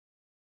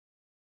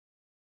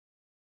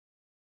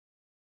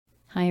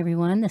Hi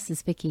everyone, this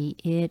is Vicki.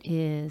 It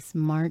is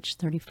March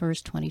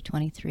 31st,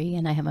 2023,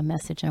 and I have a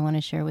message I want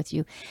to share with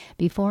you.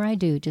 Before I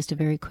do, just a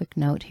very quick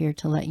note here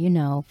to let you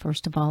know.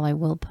 First of all, I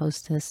will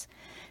post this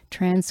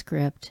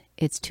transcript.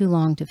 It's too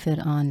long to fit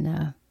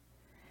on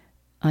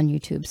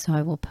YouTube, so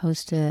I will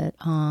post it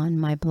on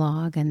my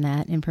blog, and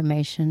that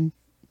information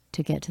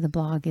to get to the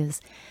blog is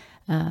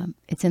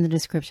it's in the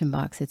description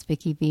box. It's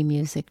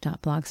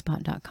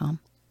vickivmusic.blogspot.com.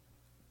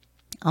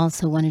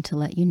 Also wanted to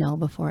let you know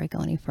before I go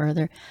any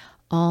further,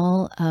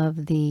 all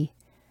of the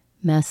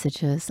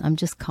messages, I'm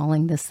just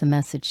calling this the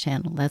message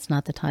channel. That's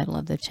not the title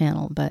of the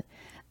channel, but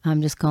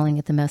I'm just calling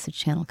it the message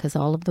channel because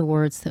all of the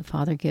words that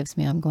Father gives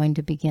me, I'm going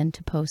to begin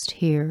to post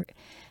here,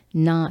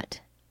 not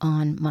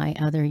on my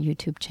other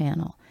YouTube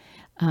channel.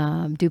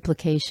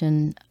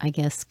 Duplication, I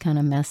guess, kind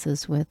of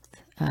messes with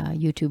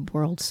YouTube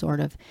world, sort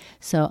of.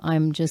 So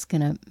I'm just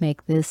going to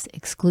make this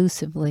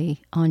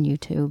exclusively on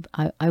YouTube.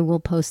 I will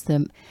post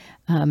the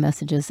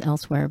messages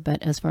elsewhere,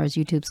 but as far as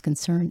YouTube's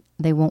concerned,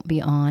 they won't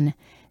be on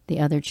the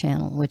other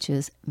channel, which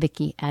is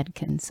Vicki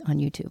Adkins on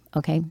YouTube.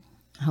 Okay,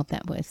 I hope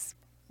that was,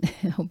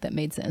 I hope that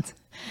made sense.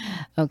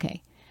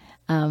 Okay,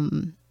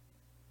 let's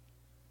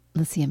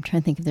see. I'm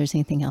trying to think if there's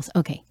anything else.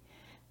 Okay,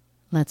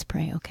 let's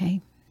pray.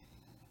 Okay,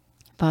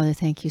 Father,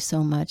 thank you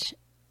so much.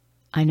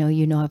 I know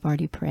you know I've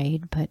already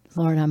prayed, but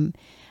Lord, I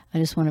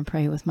just want to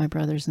pray with my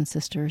brothers and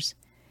sisters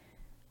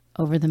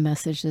over the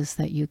messages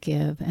that you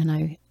give. And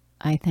I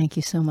thank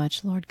you so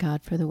much, Lord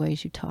God, for the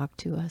ways you talk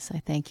to us.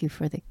 I thank you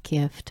for the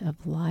gift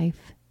of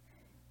life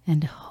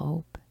and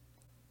hope.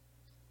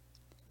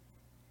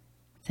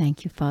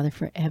 Thank you, Father,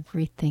 for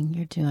everything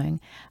you're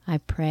doing. I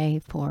pray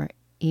for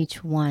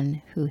each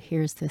one who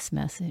hears this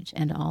message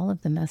and all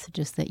of the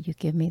messages that you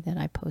give me that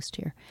I post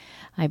here.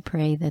 I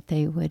pray that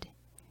they would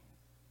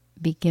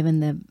be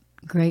given the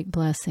great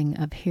blessing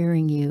of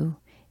hearing you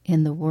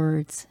in the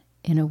words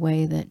in a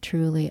way that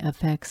truly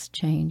affects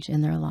change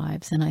in their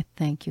lives. And I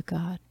thank you,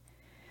 God,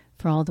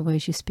 for all the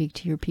ways you speak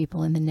to your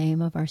people. In the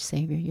name of our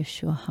Savior,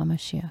 Yeshua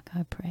HaMashiach,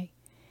 I pray.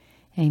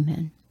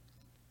 Amen.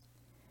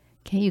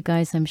 Okay, you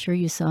guys, I'm sure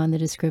you saw in the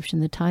description,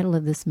 the title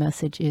of this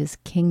message is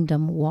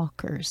Kingdom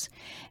Walkers,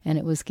 and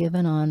it was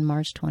given on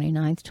March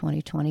 29th,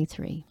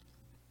 2023.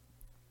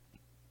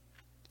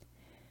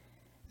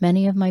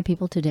 Many of my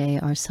people today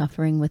are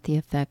suffering with the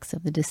effects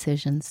of the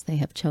decisions they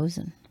have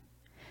chosen.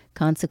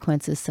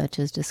 Consequences such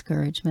as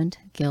discouragement,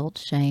 guilt,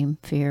 shame,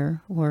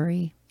 fear,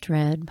 worry,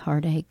 dread,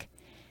 heartache,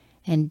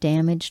 and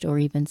damaged or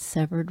even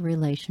severed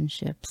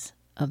relationships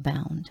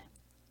abound.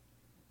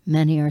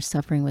 Many are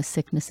suffering with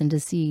sickness and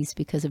disease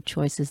because of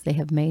choices they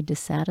have made to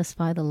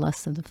satisfy the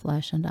lusts of the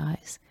flesh and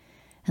eyes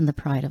and the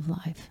pride of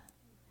life.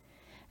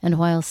 And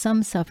while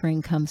some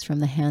suffering comes from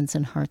the hands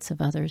and hearts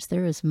of others,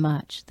 there is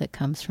much that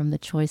comes from the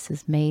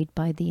choices made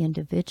by the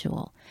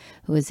individual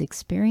who is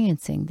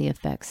experiencing the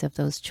effects of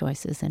those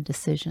choices and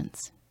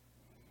decisions.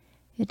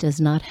 It does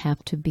not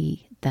have to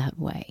be that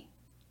way.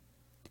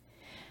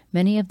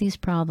 Many of these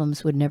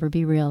problems would never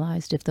be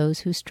realized if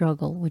those who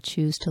struggle would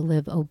choose to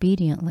live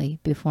obediently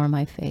before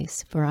my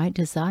face, for I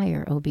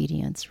desire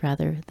obedience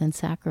rather than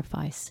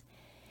sacrifice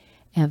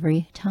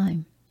every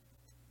time.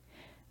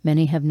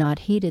 Many have not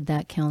heeded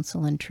that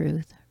counsel and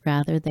truth.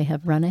 Rather, they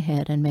have run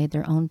ahead and made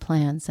their own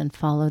plans and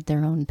followed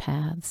their own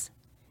paths.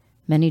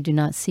 Many do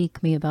not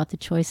seek me about the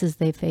choices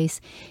they face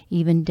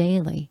even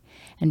daily,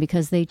 and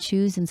because they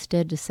choose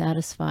instead to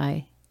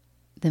satisfy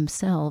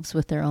themselves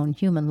with their own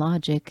human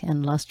logic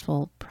and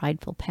lustful,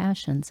 prideful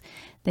passions,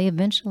 they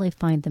eventually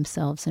find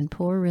themselves in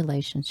poor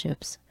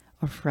relationships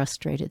or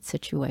frustrated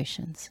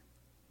situations.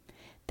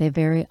 They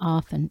very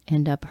often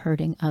end up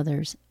hurting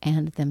others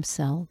and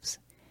themselves.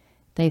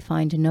 They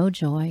find no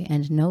joy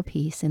and no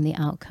peace in the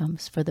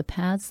outcomes, for the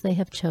paths they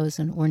have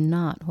chosen were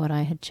not what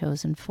I had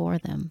chosen for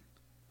them.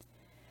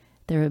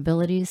 Their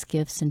abilities,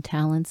 gifts, and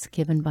talents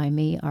given by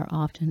me are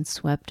often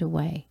swept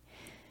away,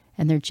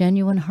 and their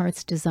genuine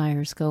heart's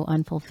desires go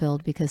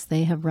unfulfilled because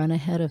they have run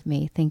ahead of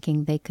me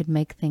thinking they could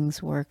make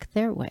things work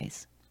their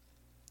ways.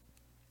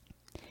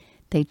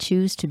 They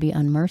choose to be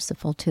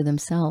unmerciful to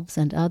themselves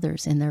and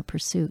others in their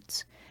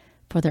pursuits,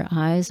 for their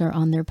eyes are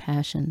on their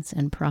passions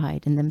and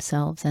pride in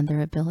themselves and their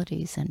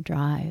abilities and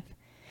drive.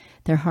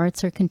 Their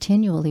hearts are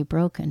continually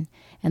broken,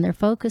 and their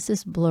focus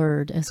is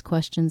blurred as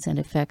questions and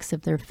effects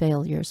of their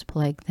failures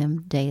plague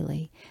them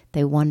daily.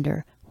 They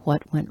wonder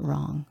what went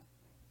wrong.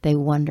 They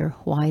wonder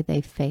why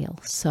they fail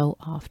so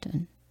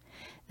often.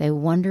 They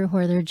wonder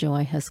where their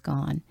joy has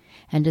gone,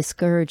 and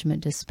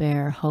discouragement,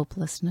 despair,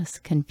 hopelessness,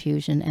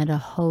 confusion, and a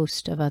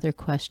host of other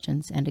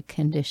questions and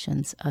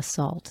conditions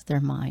assault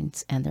their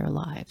minds and their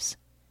lives.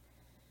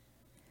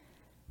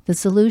 The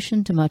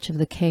solution to much of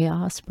the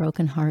chaos,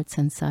 broken hearts,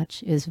 and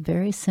such is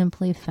very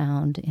simply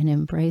found in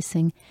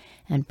embracing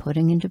and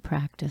putting into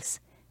practice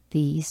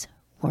these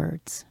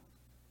words.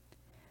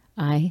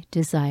 I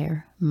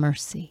desire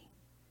mercy.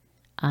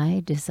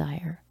 I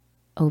desire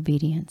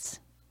obedience.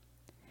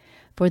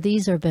 For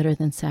these are better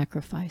than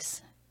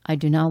sacrifice. I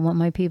do not want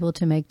my people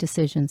to make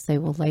decisions they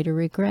will later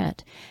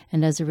regret,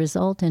 and as a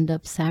result end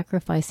up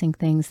sacrificing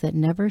things that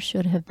never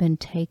should have been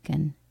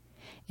taken.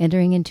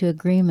 entering into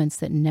agreements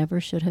that never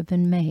should have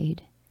been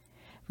made,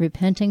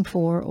 repenting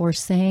for or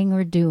saying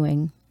or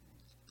doing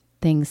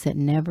things that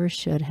never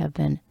should have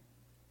been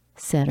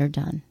said or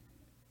done.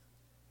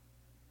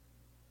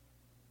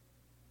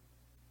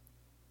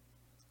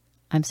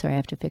 I'm sorry, I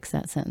have to fix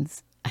that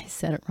sentence. I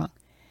said it wrong.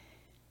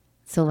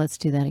 So let's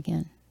do that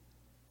again.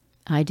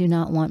 I do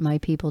not want my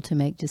people to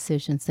make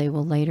decisions they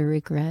will later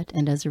regret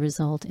and as a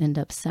result end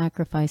up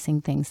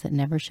sacrificing things that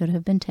never should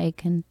have been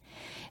taken,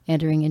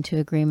 entering into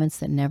agreements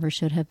that never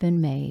should have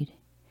been made,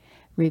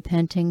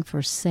 repenting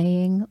for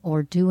saying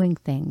or doing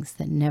things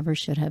that never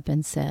should have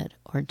been said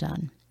or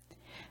done.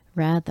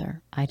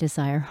 Rather, I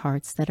desire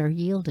hearts that are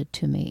yielded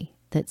to me,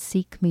 that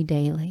seek me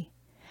daily.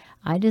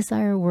 I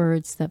desire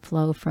words that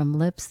flow from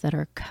lips that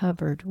are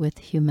covered with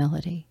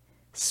humility,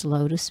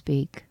 slow to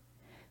speak,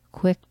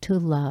 quick to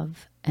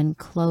love, and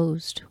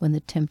closed when the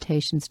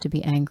temptations to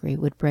be angry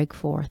would break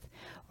forth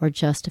or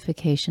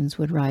justifications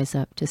would rise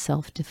up to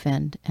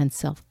self-defend and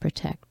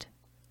self-protect.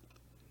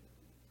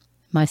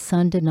 My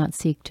son did not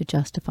seek to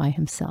justify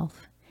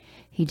himself.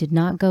 He did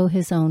not go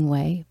his own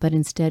way, but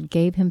instead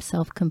gave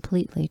himself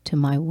completely to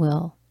my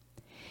will.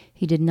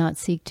 He did not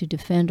seek to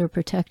defend or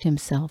protect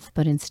himself,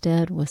 but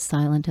instead was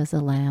silent as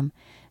a lamb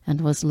and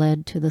was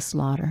led to the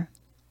slaughter.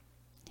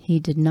 He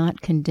did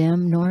not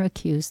condemn nor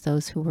accuse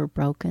those who were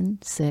broken,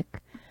 sick,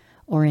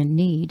 or in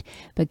need,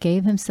 but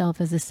gave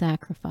himself as a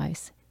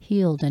sacrifice,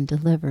 healed and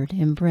delivered,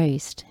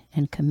 embraced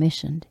and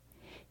commissioned.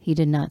 He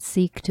did not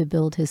seek to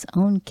build his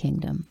own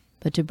kingdom,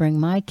 but to bring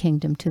my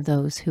kingdom to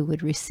those who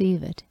would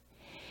receive it.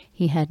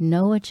 He had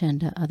no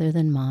agenda other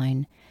than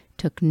mine,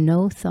 took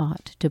no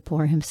thought to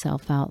pour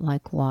himself out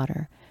like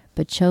water,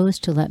 but chose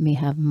to let me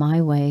have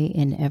my way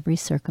in every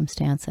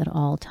circumstance at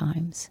all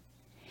times.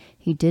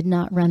 He did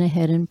not run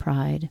ahead in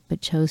pride,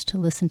 but chose to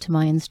listen to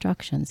my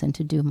instructions and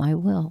to do my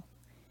will.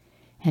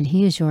 And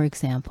he is your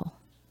example.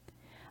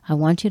 I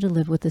want you to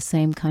live with the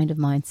same kind of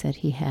mindset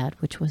he had,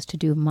 which was to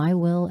do my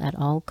will at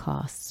all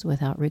costs,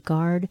 without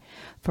regard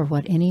for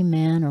what any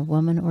man or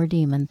woman or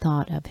demon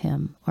thought of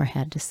him or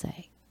had to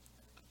say.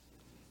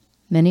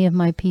 Many of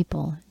my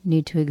people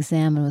need to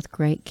examine with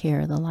great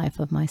care the life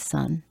of my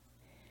son.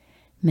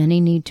 Many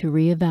need to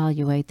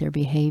reevaluate their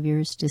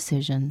behaviors,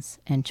 decisions,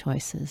 and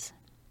choices.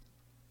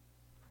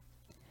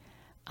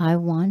 I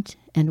want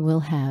and will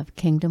have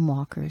kingdom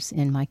walkers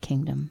in my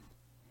kingdom.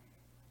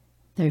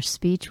 Their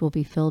speech will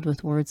be filled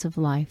with words of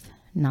life,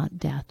 not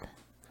death.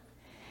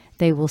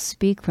 They will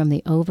speak from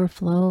the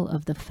overflow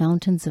of the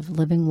fountains of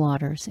living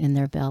waters in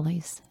their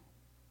bellies.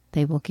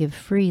 They will give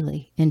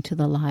freely into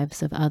the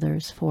lives of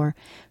others, for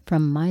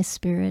from my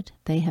Spirit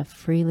they have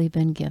freely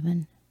been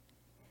given.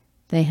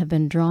 They have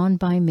been drawn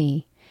by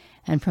me,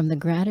 and from the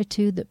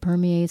gratitude that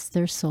permeates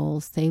their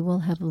souls, they will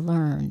have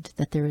learned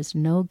that there is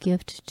no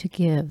gift to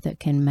give that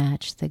can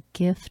match the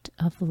gift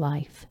of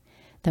life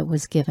that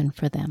was given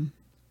for them.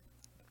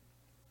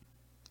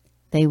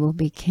 They will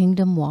be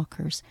kingdom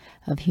walkers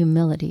of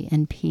humility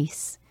and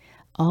peace,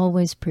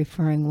 always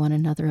preferring one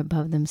another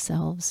above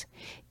themselves,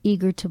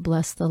 eager to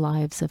bless the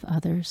lives of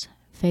others,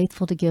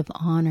 faithful to give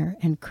honor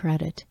and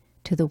credit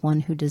to the one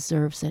who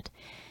deserves it,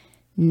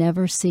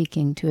 never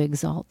seeking to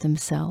exalt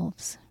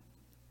themselves.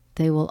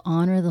 They will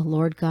honor the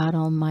Lord God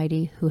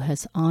Almighty, who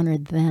has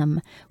honored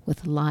them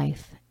with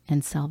life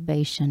and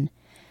salvation,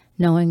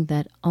 knowing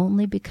that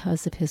only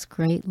because of his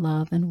great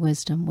love and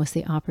wisdom was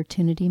the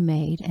opportunity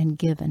made and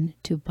given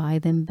to buy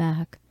them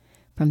back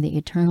from the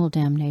eternal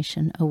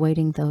damnation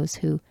awaiting those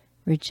who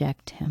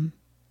reject him.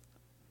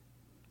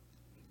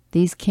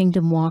 These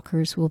kingdom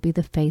walkers will be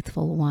the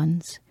faithful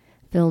ones,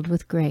 filled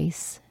with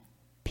grace,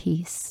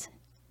 peace,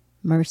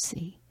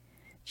 mercy,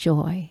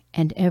 joy,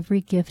 and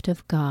every gift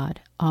of God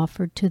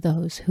offered to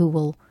those who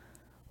will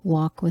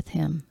walk with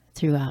him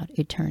throughout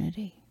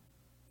eternity.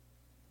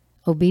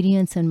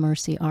 Obedience and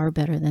mercy are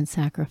better than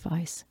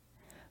sacrifice,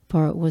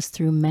 for it was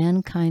through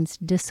mankind's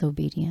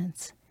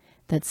disobedience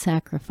that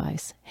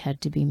sacrifice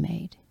had to be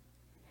made.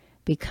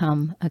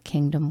 Become a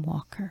kingdom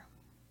walker.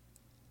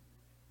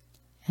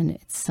 And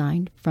it's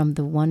signed from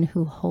the one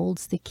who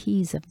holds the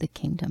keys of the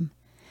kingdom,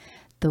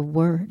 the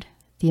Word,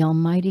 the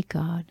Almighty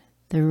God,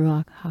 the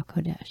Ruach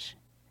HaKodesh.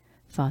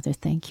 Father,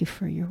 thank you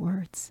for your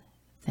words.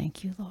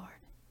 Thank you, Lord.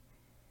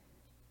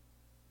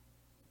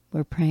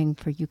 We're praying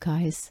for you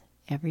guys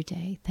every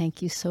day.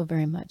 Thank you so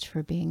very much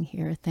for being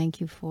here.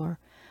 Thank you for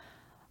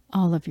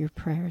all of your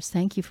prayers.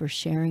 Thank you for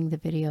sharing the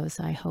videos.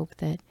 I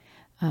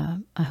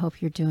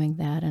hope you're doing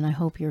that, and I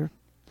hope you're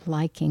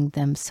liking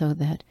them so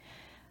that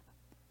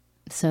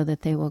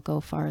they will go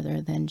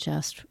farther than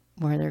just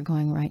where they're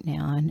going right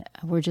now. And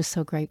we're just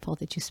so grateful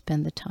that you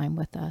spend the time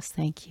with us.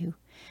 Thank you.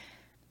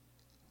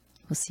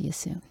 We'll see you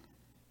soon.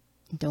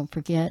 Don't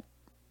forget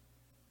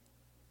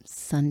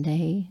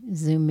Sunday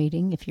Zoom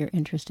meeting if you're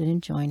interested in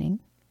joining.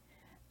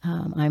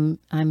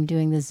 I'm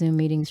doing the Zoom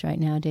meetings right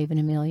now. Dave and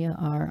Amelia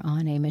are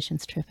on a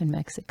missions trip in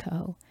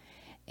Mexico.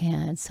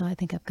 And so I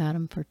think I've got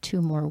them for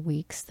 2 more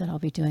weeks that I'll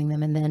be doing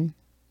them. And then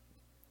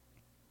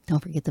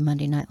don't forget the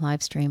Monday night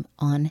live stream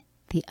on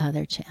the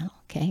other channel,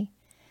 okay?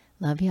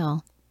 Love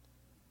y'all.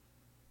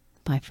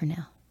 Bye for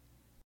now.